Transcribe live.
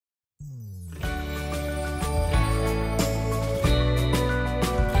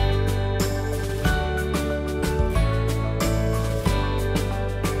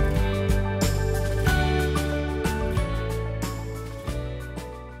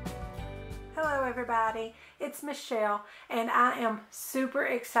everybody, it's Michelle and I am super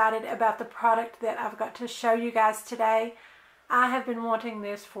excited about the product that I've got to show you guys today. I have been wanting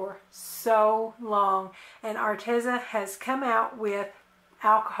this for so long, and Arteza has come out with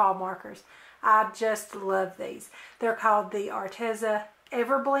alcohol markers. I just love these. They're called the Arteza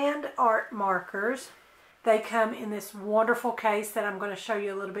Everblend Art Markers. They come in this wonderful case that I'm going to show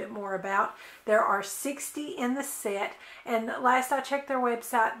you a little bit more about. There are 60 in the set, and last I checked their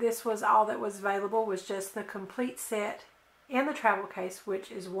website, this was all that was available, was just the complete set in the travel case,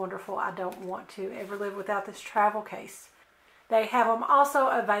 which is wonderful. I don't want to ever live without this travel case. They have them also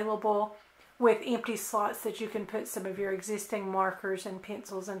available with empty slots that you can put some of your existing markers and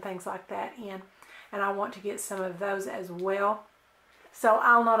pencils and things like that in, and I want to get some of those as well. So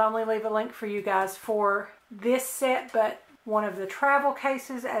I'll not only leave a link for you guys for this set, but one of the travel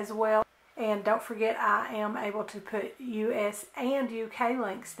cases as well. And don't forget, I am able to put US and UK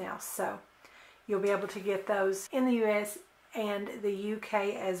links now, so you'll be able to get those in the US and the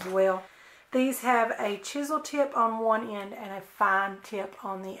UK as well. These have a chisel tip on one end and a fine tip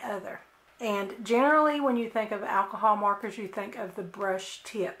on the other. And generally when you think of alcohol markers, you think of the brush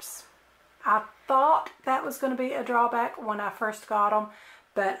tips. I thought that was going to be a drawback when I first got them,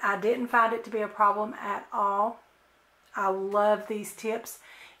 but I didn't find it to be a problem at all. I love these tips.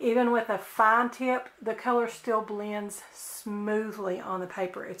 Even with a fine tip, the color still blends smoothly on the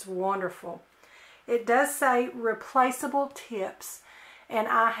paper. It's wonderful. It does say replaceable tips, and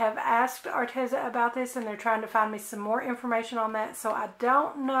I have asked Arteza about this, and they're trying to find me some more information on that, so I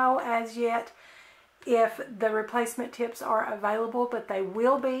don't know as yet if the replacement tips are available, but they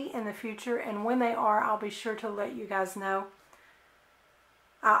will be in the future, and when they are, I'll be sure to let you guys know.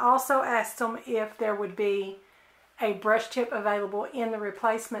 I also asked them if there would be a brush tip available in the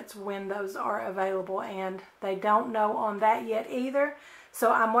replacements when those are available, and they don't know on that yet either,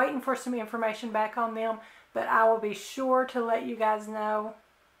 so I'm waiting for some information back on them, but I will be sure to let you guys know,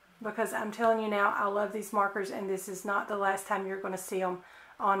 because I'm telling you now, I love these markers, and this is not the last time you're going to see them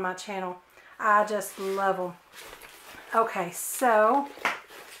on my channel. I just love them. Okay, so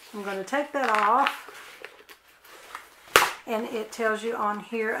I'm going to take that off, and it tells you on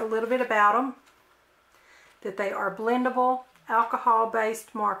here a little bit about them, that they are blendable,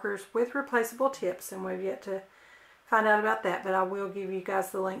 alcohol-based markers with replaceable tips, and we've yet to find out about that, but I will give you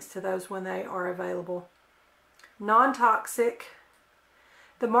guys the links to those when they are available. Non-toxic.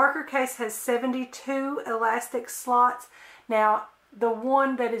 The marker case has 72 elastic slots. Now, the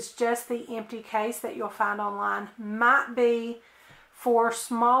one that is just the empty case that you'll find online might be for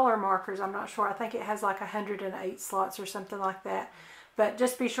smaller markers. I'm not sure. I think it has like 108 slots or something like that. But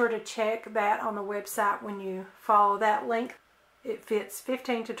just be sure to check that on the website when you follow that link. It fits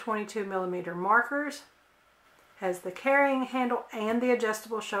 15 to 22 millimeter markers, has the carrying handle and the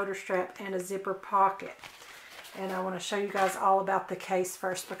adjustable shoulder strap and a zipper pocket. And I want to show you guys all about the case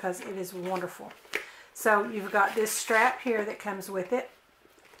first because it is wonderful. So you've got this strap here that comes with it,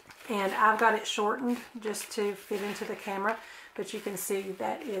 and I've got it shortened just to fit into the camera, but you can see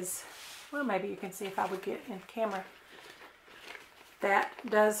that is, well, maybe you can see if I would get in camera. That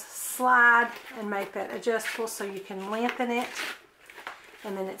does slide and make that adjustable so you can lengthen it.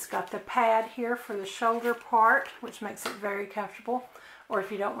 And then it's got the pad here for the shoulder part, which makes it very comfortable. Or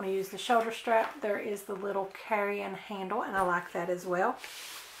if you don't want to use the shoulder strap, there is the little carrying handle, and I like that as well.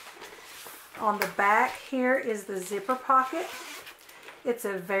 On the back here is the zipper pocket. It's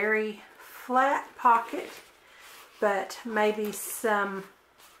a very flat pocket, but maybe some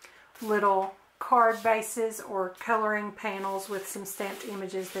little card bases or coloring panels with some stamped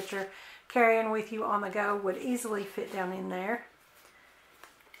images that you're carrying with you on the go would easily fit down in there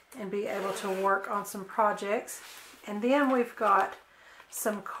and be able to work on some projects. And then we've got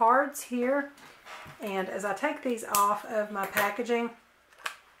some cards here, and as I take these off of my packaging,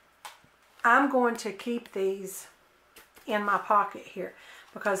 I'm going to keep these in my pocket here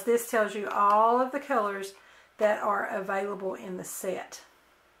because this tells you all of the colors that are available in the set.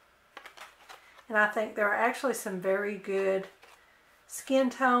 And I think there are actually some very good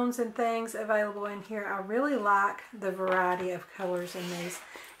skin tones and things available in here. I really like the variety of colors in these.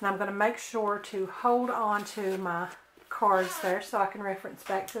 And I'm going to make sure to hold on to my cards there so I can reference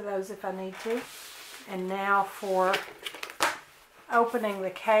back to those if I need to. And now for opening the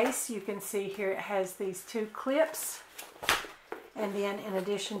case, you can see here it has these two clips, and then in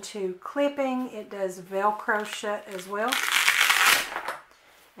addition to clipping, it does Velcro shut as well,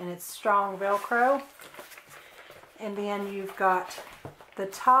 and it's strong Velcro. And then you've got the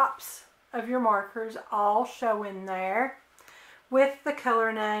tops of your markers all showing there with the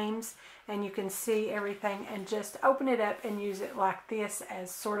color names, and you can see everything, and just open it up and use it like this as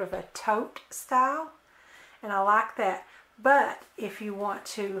sort of a tote style. And I like that. But if you want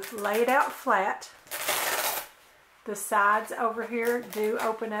to lay it out flat, the sides over here do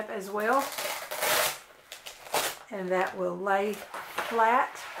open up as well, and that will lay flat.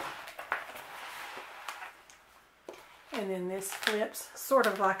 And then this flips sort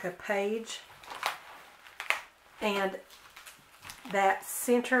of like a page, and that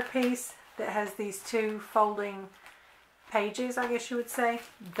center piece that has these two folding pages, I guess you would say,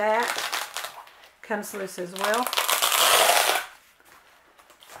 that comes loose as well.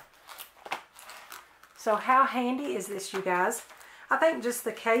 So how handy is this, you guys? I think just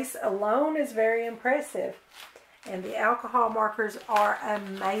the case alone is very impressive. And the alcohol markers are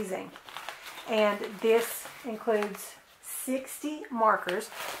amazing. And this includes 60 markers.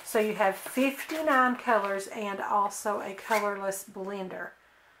 So you have 59 colors and also a colorless blender.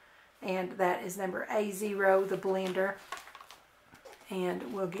 And that is number A0, the blender.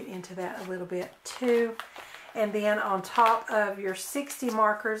 And we'll get into that a little bit too. And then on top of your 60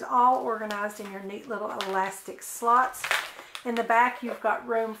 markers, all organized in your neat little elastic slots, in the back you've got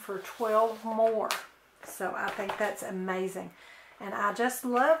room for 12 more. So I think that's amazing. And I just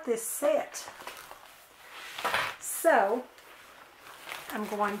love this set. So I'm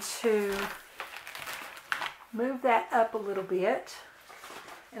going to move that up a little bit.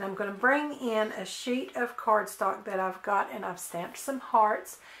 And I'm going to bring in a sheet of cardstock that I've got, and I've stamped some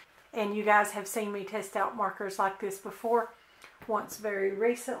hearts. And you guys have seen me test out markers like this before, once very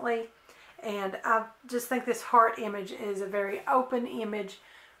recently. And I just think this heart image is a very open image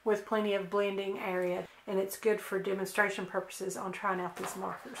with plenty of blending area. And it's good for demonstration purposes on trying out these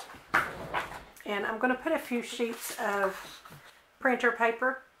markers. And I'm going to put a few sheets of printer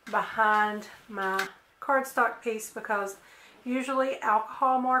paper behind my cardstock piece, because usually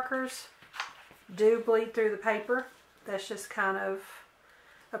alcohol markers do bleed through the paper. That's just kind of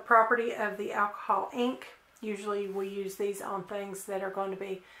a property of the alcohol ink. Usually we use these on things that are going to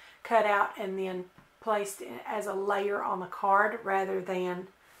be cut out and then placed as a layer on the card rather than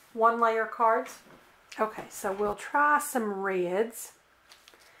one layer cards. Okay, so we'll try some reds.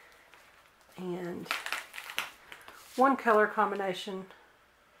 And one color combination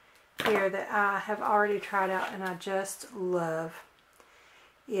here that I have already tried out and I just love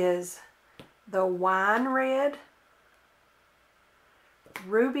is the wine red,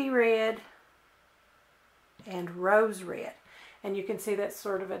 ruby red, and rose red. And you can see that's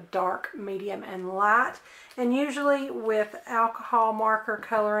sort of a dark, medium, and light. And usually with alcohol marker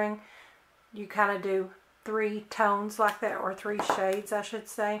coloring, you kind of do 3 tones like that, or 3 shades, I should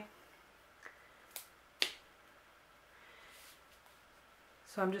say.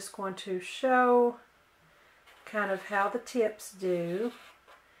 So I'm just going to show kind of how the tips do.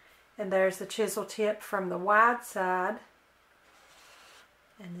 And there's the chisel tip from the wide side,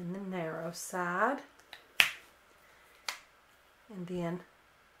 and then the narrow side, and then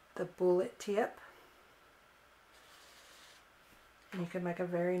the bullet tip. And you can make a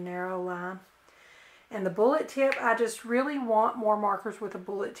very narrow line. And the bullet tip, I just really want more markers with a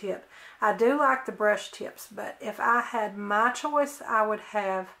bullet tip. I do like the brush tips, but if I had my choice, I would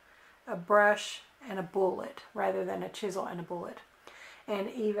have a brush and a bullet rather than a chisel and a bullet. And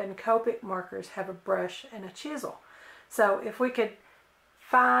even Copic markers have a brush and a chisel. So if we could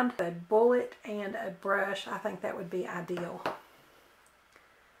find a bullet and a brush, I think that would be ideal.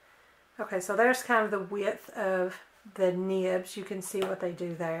 Okay, so there's kind of the width of the nibs. You can see what they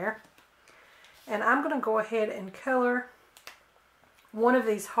do there. And I'm going to go ahead and color one of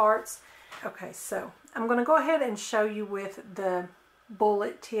these hearts. Okay, so I'm going to go ahead and show you with the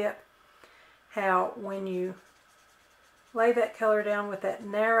bullet tip how when you lay that color down with that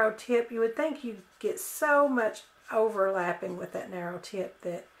narrow tip, you would think you'd get so much overlapping with that narrow tip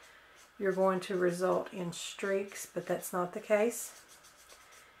that you're going to result in streaks, but that's not the case.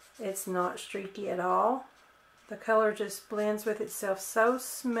 It's not streaky at all. The color just blends with itself so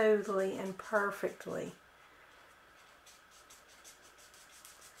smoothly and perfectly.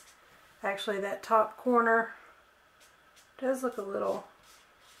 Actually, that top corner does look a little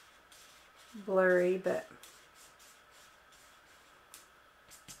blurry, but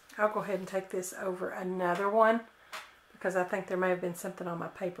I'll go ahead and take this over another one because I think there may have been something on my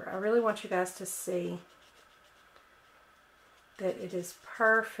paper. I really want you guys to see that it is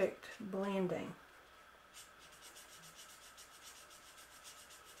perfect blending.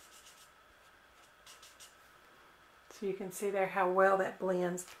 So you can see there how well that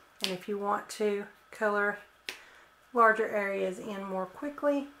blends. And if you want to color larger areas in more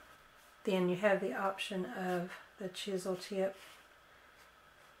quickly, then you have the option of the chisel tip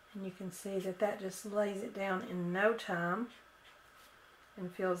And you can see that that just lays it down in no time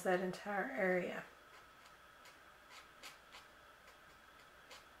and fills that entire area.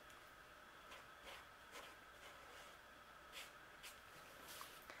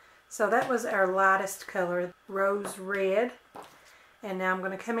 So that was our lightest color, Rose Red. And now I'm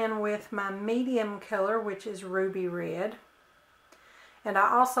going to come in with my medium color, which is Ruby Red. And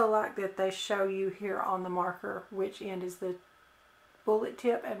I also like that they show you here on the marker which end is the bullet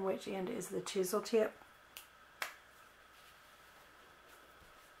tip and which end is the chisel tip.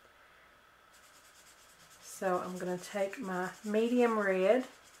 So I'm going to take my medium red.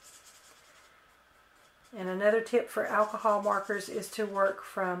 And another tip for alcohol markers is to work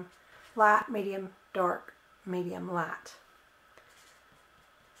from light, medium, dark, medium, light.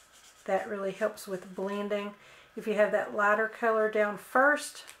 That really helps with blending. If you have that lighter color down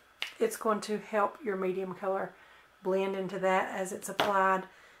first, it's going to help your medium color blend into that as it's applied.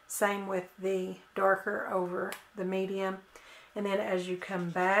 Same with the darker over the medium. And then as you come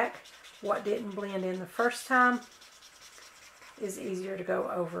back, what didn't blend in the first time is easier to go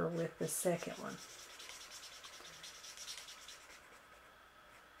over with the second one.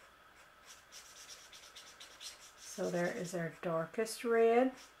 So there is our darkest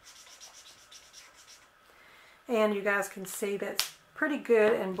red. And you guys can see that's pretty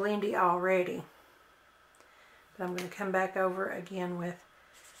good and blendy already. But I'm going to come back over again with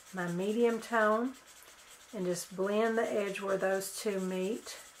my medium tone and just blend the edge where those two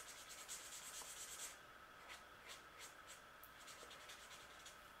meet.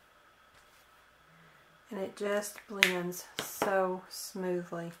 And it just blends so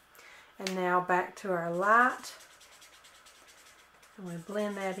smoothly. And now back to our light. And we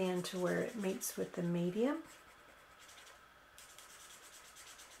blend that in to where it meets with the medium.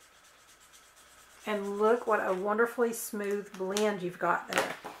 And look what a wonderfully smooth blend you've got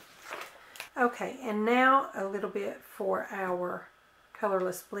there. Okay, and now a little bit for our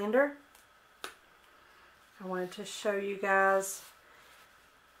colorless blender. I wanted to show you guys.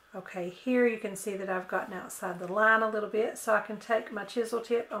 Okay, here you can see that I've gotten outside the line a little bit, so I can take my chisel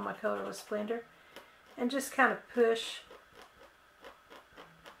tip on my colorless blender and just kind of push.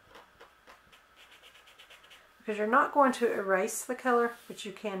 Because you're not going to erase the color, but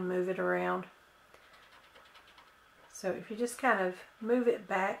you can move it around. So if you just kind of move it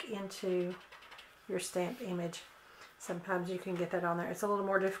back into your stamped image, sometimes you can get that on there. It's a little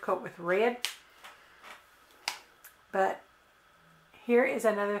more difficult with red. But here is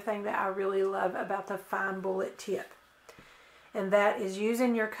another thing that I really love about the fine bullet tip. And that is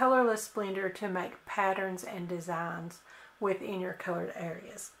using your colorless blender to make patterns and designs within your colored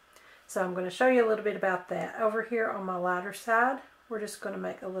areas. So I'm going to show you a little bit about that. Over here on my lighter side, we're just going to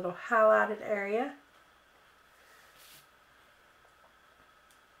make a little highlighted area.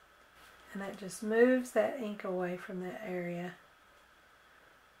 And that just moves that ink away from that area.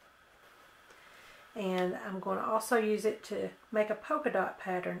 And I'm going to also use it to make a polka dot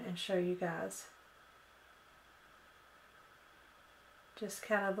pattern and show you guys. Just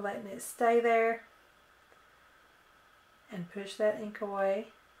kind of letting it stay there and push that ink away.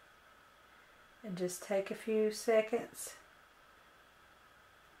 And just take a few seconds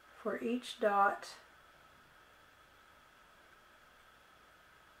for each dot.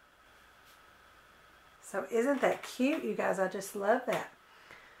 So isn't that cute, you guys? I just love that.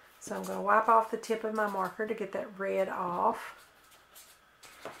 So I'm going to wipe off the tip of my marker to get that red off.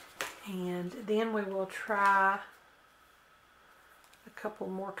 And then we will try a couple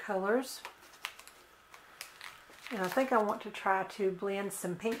more colors. And I think I want to try to blend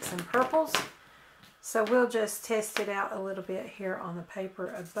some pinks and purples. So we'll just test it out a little bit here on the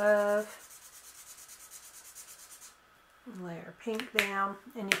paper above. Lay our pink down,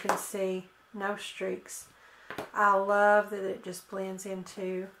 and you can see no streaks. I love that it just blends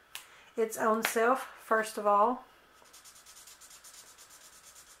into its own self, first of all,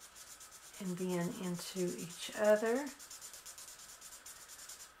 and then into each other.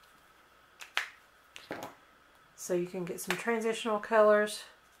 So you can get some transitional colors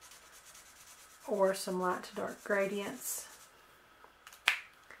or some light to dark gradients.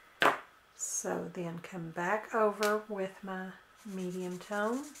 So then come back over with my medium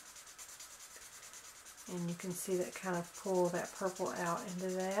tone, and you can see that kind of pull that purple out into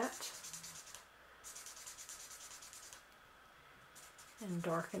that and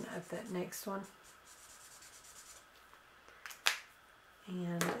darken up that next one.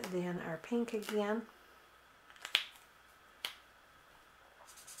 And then our pink again.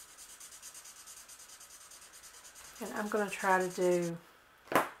 And I'm going to try to do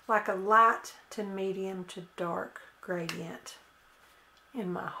like a light to medium to dark gradient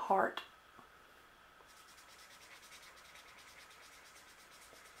in my heart.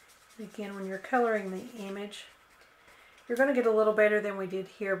 Again, when you're coloring the image, you're going to get a little better than we did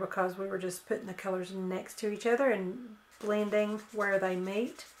here because we were just putting the colors next to each other and blending where they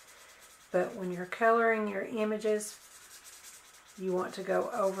meet. But when you're coloring your images, you want to go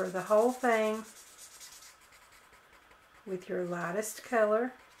over the whole thing with your lightest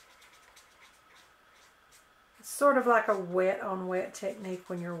color. It's sort of like a wet on wet technique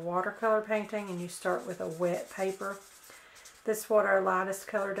when you're watercolor painting and you start with a wet paper. This is what our lightest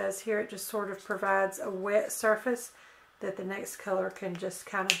color does here. It just sort of provides a wet surface that the next color can just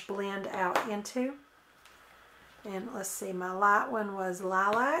kind of blend out into. And let's see, my light one was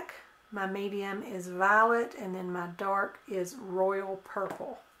lilac, my medium is violet, and then my dark is royal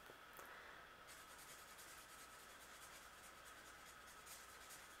purple.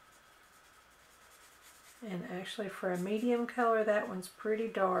 And actually for a medium color, that one's pretty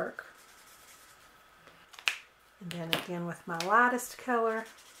dark. And then again with my lightest color,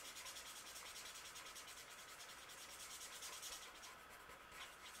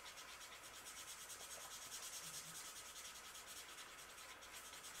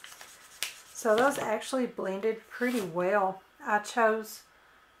 so those actually blended pretty well. I chose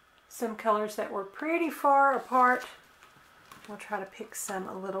some colors that were pretty far apart. We'll try to pick some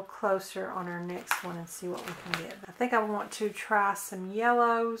a little closer on our next one and see what we can get. I think I want to try some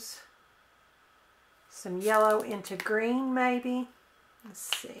yellows. Some yellow into green maybe. Let's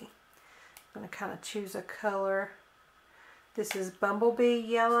see. I'm going to kind of choose a color. This is Bumblebee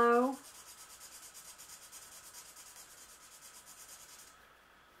Yellow.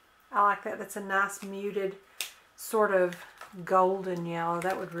 I like that. That's a nice muted sort of golden yellow.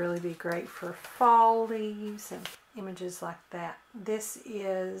 That would really be great for fall leaves and images like that. This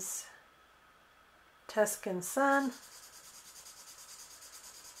is Tuscan Sun.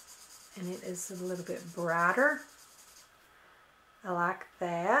 And it is a little bit brighter. I like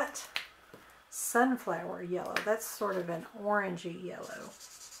that. Sunflower Yellow. That's sort of an orangey yellow.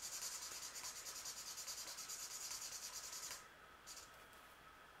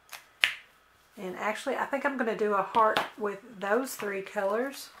 And actually, I think I'm going to do a heart with those three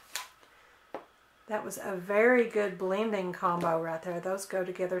colors. That was a very good blending combo right there. Those go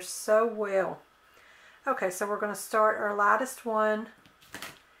together so well. Okay, so we're going to start. Our lightest one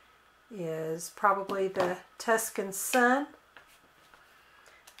is probably the Tuscan Sun.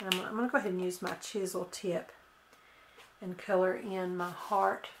 And I'm going to go ahead and use my chisel tip and color in my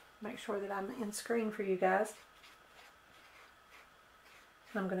heart. Make sure that I'm in screen for you guys.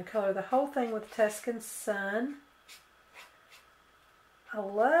 And I'm going to color the whole thing with Tuscan Sun. I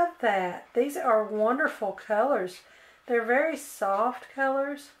love that. These are wonderful colors. They're very soft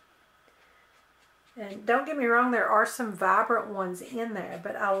colors. And don't get me wrong, there are some vibrant ones in there,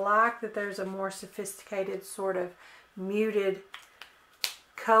 but I like that there's a more sophisticated sort of muted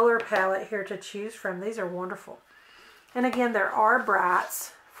color palette here to choose from. These are wonderful. And again, there are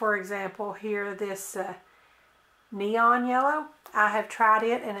brights. For example, here this neon yellow. I have tried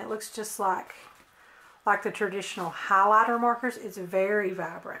it and it looks just like the traditional highlighter markers. It's very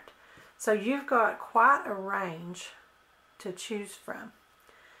vibrant. So you've got quite a range to choose from.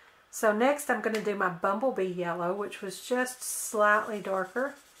 So next I'm going to do my Bumblebee Yellow, which was just slightly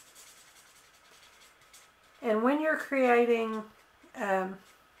darker. And when you're creating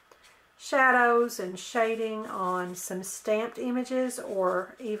shadows and shading on some stamped images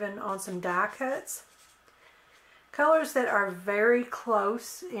or even on some die cuts, colors that are very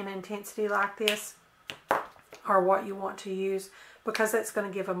close in intensity like this are what you want to use, because that's going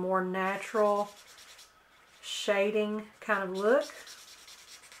to give a more natural shading kind of look.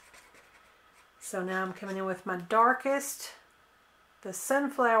 So now I'm coming in with my darkest, the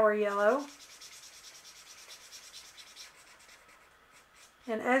Sunflower Yellow.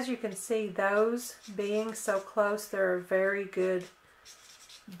 And as you can see, those being so close, they're a very good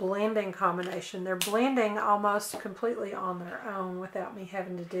blending combination. They're blending almost completely on their own without me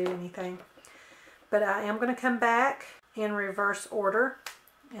having to do anything. But I am going to come back in reverse order.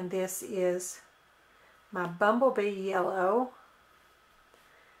 And this is my Bumblebee Yellow.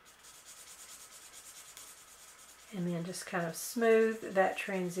 And then just kind of smooth that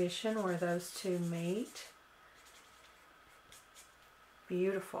transition where those two meet.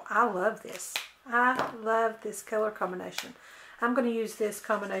 Beautiful. I love this. I love this color combination. I'm going to use this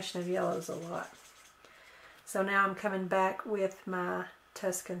combination of yellows a lot. So now I'm coming back with my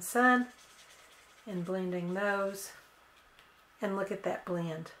Tuscan Sun and blending those. And look at that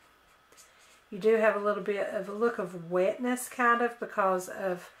blend. You do have a little bit of a look of wetness kind of because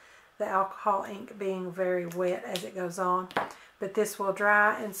of the alcohol ink being very wet as it goes on. But this will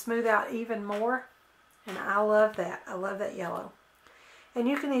dry and smooth out even more. And I love that. I love that yellow. And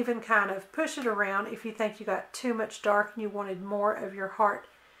you can even kind of push it around if you think you got too much dark and you wanted more of your heart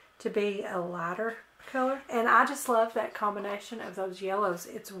to be a lighter color. And I just love that combination of those yellows.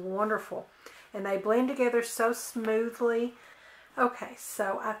 It's wonderful. And they blend together so smoothly. Okay,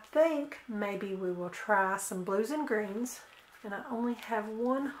 so I think maybe we will try some blues and greens. And I only have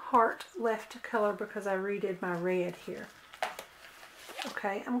one heart left to color because I redid my red here.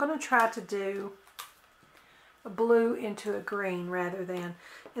 Okay, I'm going to try to do a blue into a green rather than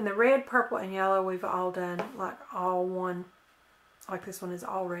in the red, purple, and yellow. We've all done like all one, like this one is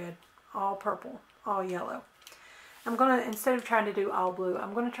all red, all purple, all yellow. I'm going to, instead of trying to do all blue,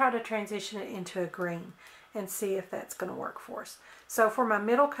 I'm going to try to transition it into a green and see if that's going to work for us. So for my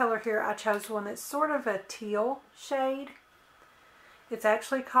middle color here, I chose one that's sort of a teal shade. It's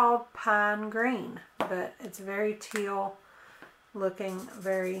actually called Pine Green, but it's very teal looking,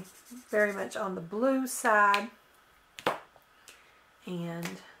 very much on the blue side. And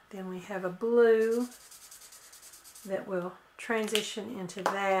then we have a blue that will transition into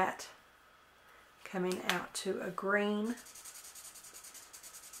that, coming out to a green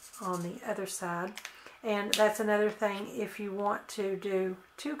on the other side. And that's another thing, if you want to do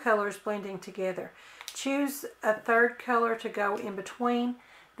two colors blending together, choose a third color to go in between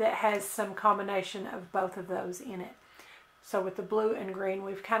that has some combination of both of those in it. So with the blue and green,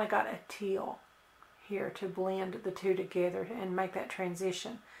 we've kind of got a teal here to blend the two together and make that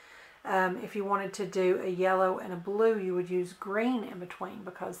transition. If you wanted to do a yellow and a blue, you would use green in between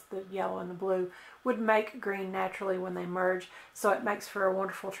because the yellow and the blue would make green naturally when they merge. So it makes for a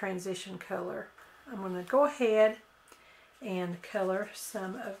wonderful transition color. I'm going to go ahead and color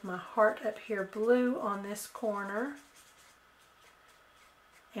some of my heart up here blue on this corner.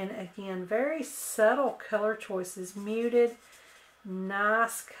 And again, very subtle color choices, muted,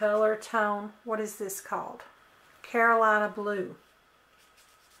 nice color tone. What is this called? Carolina blue.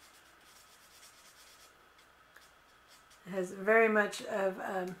 It has very much of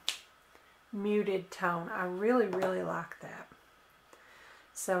a muted tone. I really like that.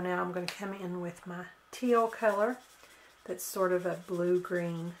 So now I'm going to come in with my teal color. That's sort of a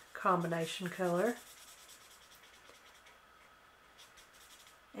blue-green combination color.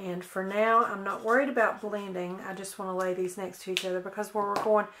 And for now, I'm not worried about blending. I just want to lay these next to each other because we're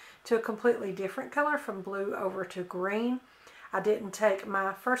going to a completely different color from blue over to green. I didn't take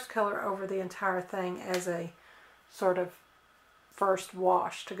my first color over the entire thing as a sort of first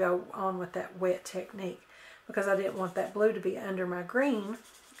wash to go on with that wet technique because I didn't want that blue to be under my green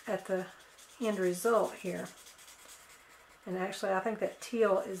at the end result here. And actually, I think that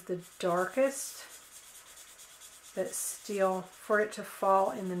teal is the darkest. But still, for it to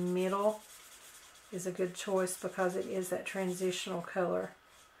fall in the middle is a good choice because it is that transitional color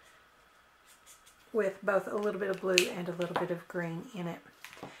with both a little bit of blue and a little bit of green in it.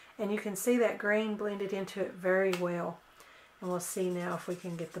 And you can see that green blended into it very well. And we'll see now if we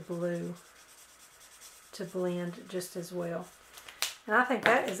can get the blue to blend just as well. And I think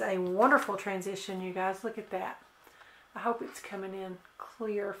that is a wonderful transition, you guys. Look at that. I hope it's coming in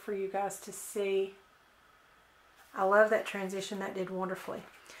clear for you guys to see. I love that transition. That did wonderfully.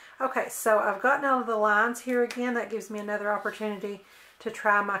 Okay, so I've gotten out of the lines here again. That gives me another opportunity to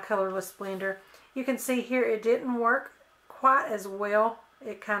try my colorless blender. You can see here it didn't work quite as well.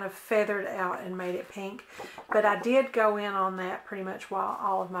 It kind of feathered out and made it pink. But I did go in on that pretty much while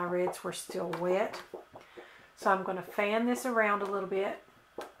all of my reds were still wet. So I'm going to fan this around a little bit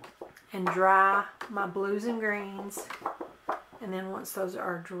and dry my blues and greens. And then once those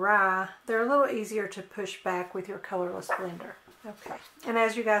are dry, they're a little easier to push back with your colorless blender. Okay, and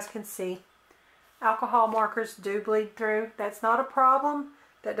as you guys can see, alcohol markers do bleed through. That's not a problem.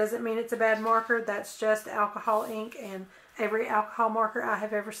 That doesn't mean it's a bad marker. That's just alcohol ink, and every alcohol marker I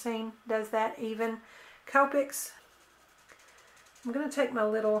have ever seen does that, even Copics. I'm going to take my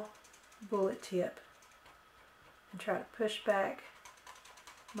little bullet tip and try to push back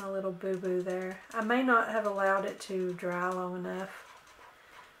my little boo-boo there. I may not have allowed it to dry long enough,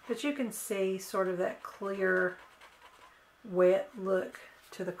 but you can see sort of that clear, wet look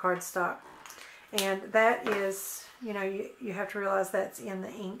to the cardstock. And that is, you know, you have to realize that's in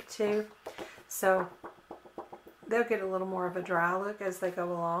the ink too. So they'll get a little more of a dry look as they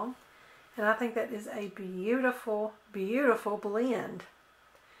go along. And I think that is a beautiful, beautiful blend.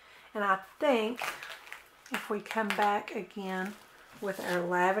 And I think if we come back again with our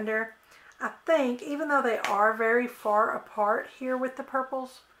lavender, I think even though they are very far apart here with the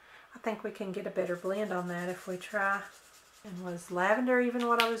purples, I think we can get a better blend on that if we try And was lavender even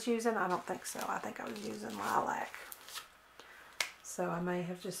what I was using? I don't think so. I think I was using lilac. So I may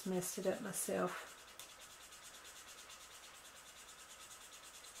have just messed it up myself.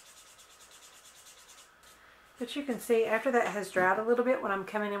 But you can see after that has dried a little bit, when I'm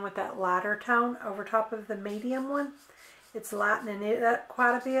coming in with that lighter tone over top of the medium one, it's lightening it up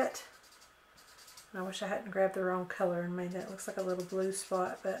quite a bit. I wish I hadn't grabbed the wrong color and made that looks like a little blue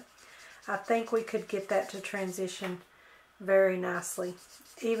spot, but I think we could get that to transition very nicely,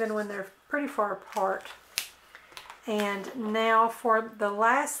 even when they're pretty far apart. And now for the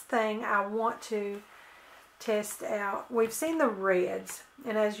last thing I want to test out, we've seen the reds,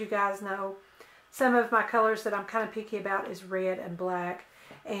 and as you guys know, some of my colors that I'm kind of picky about is red and black,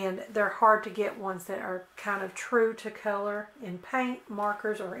 and they're hard to get ones that are kind of true to color in paint,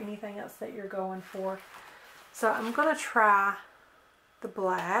 markers, or anything else that you're going for. So I'm going to try the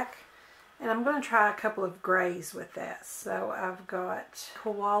black, and I'm going to try a couple of grays with that. So I've got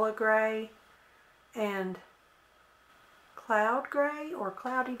koala gray and cloud gray or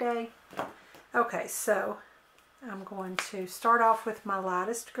cloudy day. Okay, so I'm going to start off with my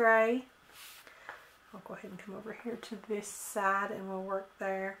lightest gray. I'll go ahead and come over here to this side and we'll work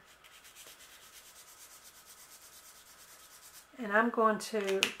there. And I'm going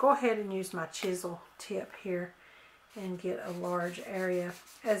to go ahead and use my chisel tip here and get a large area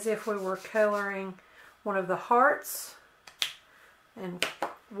as if we were coloring one of the hearts, and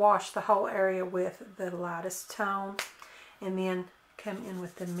wash the whole area with the lightest tone, and then come in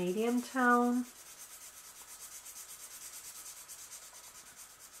with the medium tone.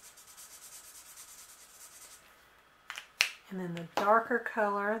 And then the darker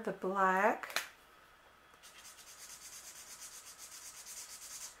color, the black.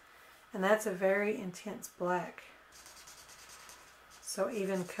 And that's a very intense black. So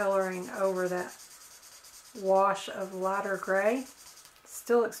even coloring over that wash of lighter gray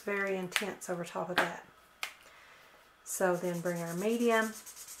still looks very intense over top of that. So then bring our medium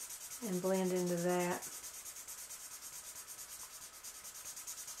and blend into that.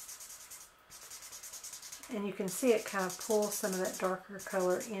 And you can see it kind of pulls some of that darker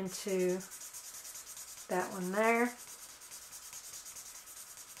color into that one there.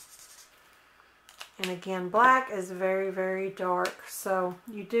 And again, black is very, very dark, so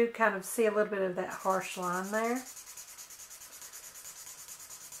you do kind of see a little bit of that harsh line there.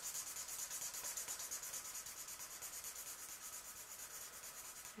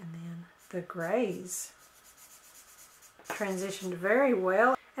 And then the grays transitioned very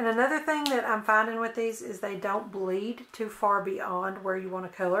well. And another thing that I'm finding with these is they don't bleed too far beyond where you want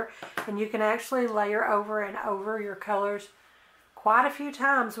to color. And you can actually layer over and over your colors quite a few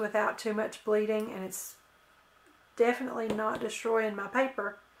times without too much bleeding, and it's definitely not destroying my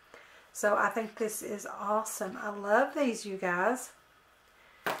paper. So I think this is awesome. I love these, you guys.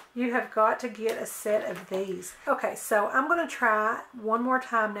 You have got to get a set of these. Okay, so I'm going to try one more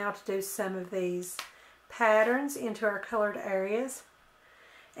time now to do some of these patterns into our colored areas.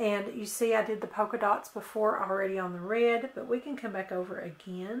 And you see I did the polka dots before already on the red, but we can come back over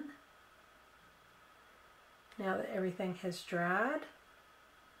again now that everything has dried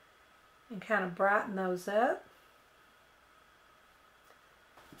and kind of brighten those up.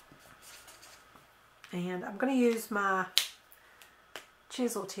 And I'm going to use my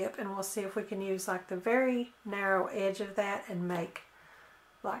chisel tip, and we'll see if we can use like the very narrow edge of that and make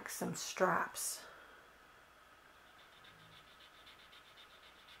like some stripes.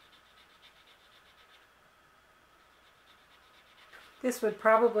 This would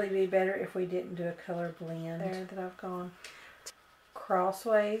probably be better if we didn't do a color blend there that I've gone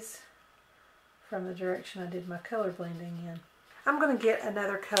crossways from the direction I did my color blending in. I'm going to get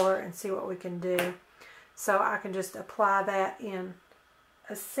another color and see what we can do. So I can just apply that in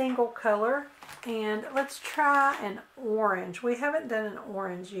a single color. And let's try an orange. We haven't done an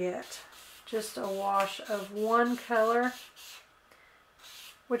orange yet. Just a wash of one color,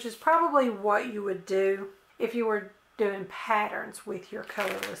 which is probably what you would do if you were doing patterns with your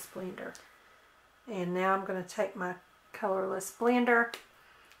colorless blender. And now I'm going to take my colorless blender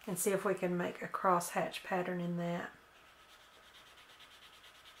and see if we can make a crosshatch pattern in that.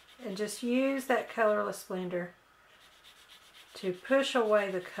 And just use that colorless blender to push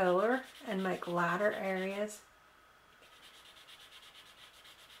away the color and make lighter areas.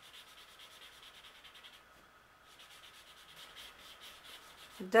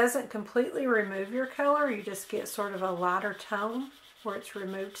 It doesn't completely remove your color, you just get sort of a lighter tone where it's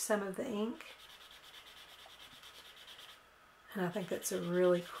removed some of the ink. And I think that's a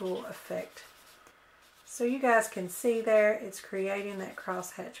really cool effect. So you guys can see there, it's creating that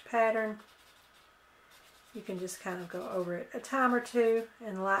crosshatch pattern. You can just kind of go over it a time or two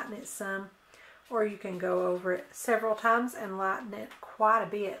and lighten it some, or you can go over it several times and lighten it quite a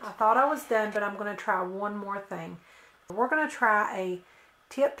bit. I thought I was done, but I'm going to try one more thing. We're going to try a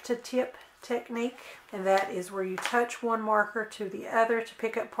tip to tip technique, and that is where you touch one marker to the other to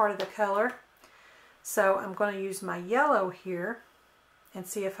pick up part of the color. So I'm going to use my yellow here and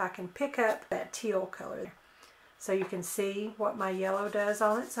see if I can pick up that teal color. So you can see what my yellow does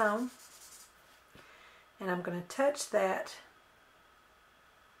on its own. And I'm going to touch that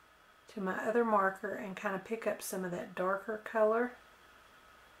to my other marker and kind of pick up some of that darker color.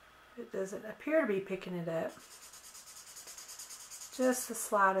 It doesn't appear to be picking it up. Just the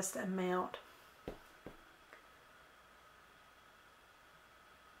slightest amount.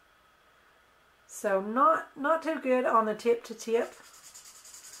 So not too good on the tip to tip,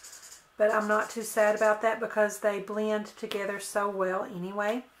 but I'm not too sad about that because they blend together so well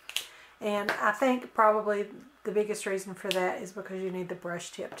anyway. And I think probably the biggest reason for that is because you need the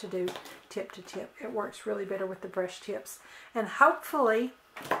brush tip to do tip to tip. It works really better with the brush tips. And hopefully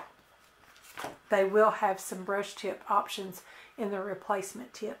they will have some brush tip options in the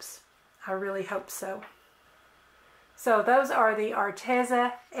replacement tips. I really hope so. So those are the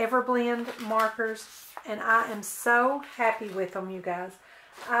Arteza Everblend markers, and I am so happy with them, you guys.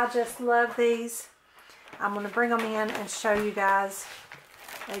 I just love these. I'm going to bring them in and show you guys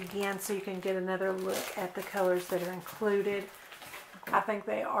again so you can get another look at the colors that are included. I think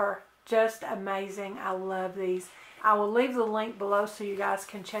they are just amazing. I love these. I will leave the link below so you guys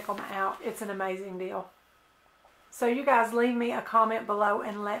can check them out. It's an amazing deal. So you guys leave me a comment below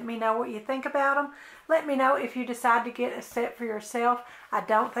and let me know what you think about them. Let me know if you decide to get a set for yourself. I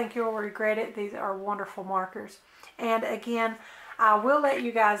don't think you'll regret it. These are wonderful markers. And again, I will let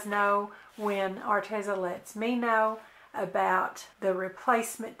you guys know when Arteza lets me know about the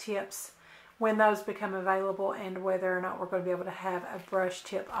replacement tips, when those become available, and whether or not we're going to be able to have a brush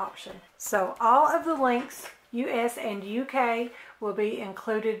tip option. So all of the links, US and UK, will be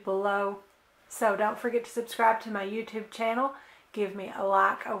included below. So don't forget to subscribe to my YouTube channel, give me a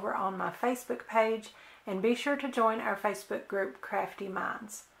like over on my Facebook page, and be sure to join our Facebook group, Crafty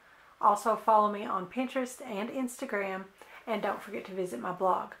Minds. Also follow me on Pinterest and Instagram, and don't forget to visit my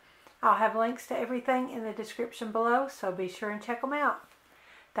blog. I'll have links to everything in the description below, so be sure and check them out.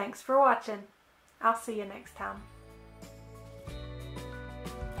 Thanks for watching. I'll see you next time.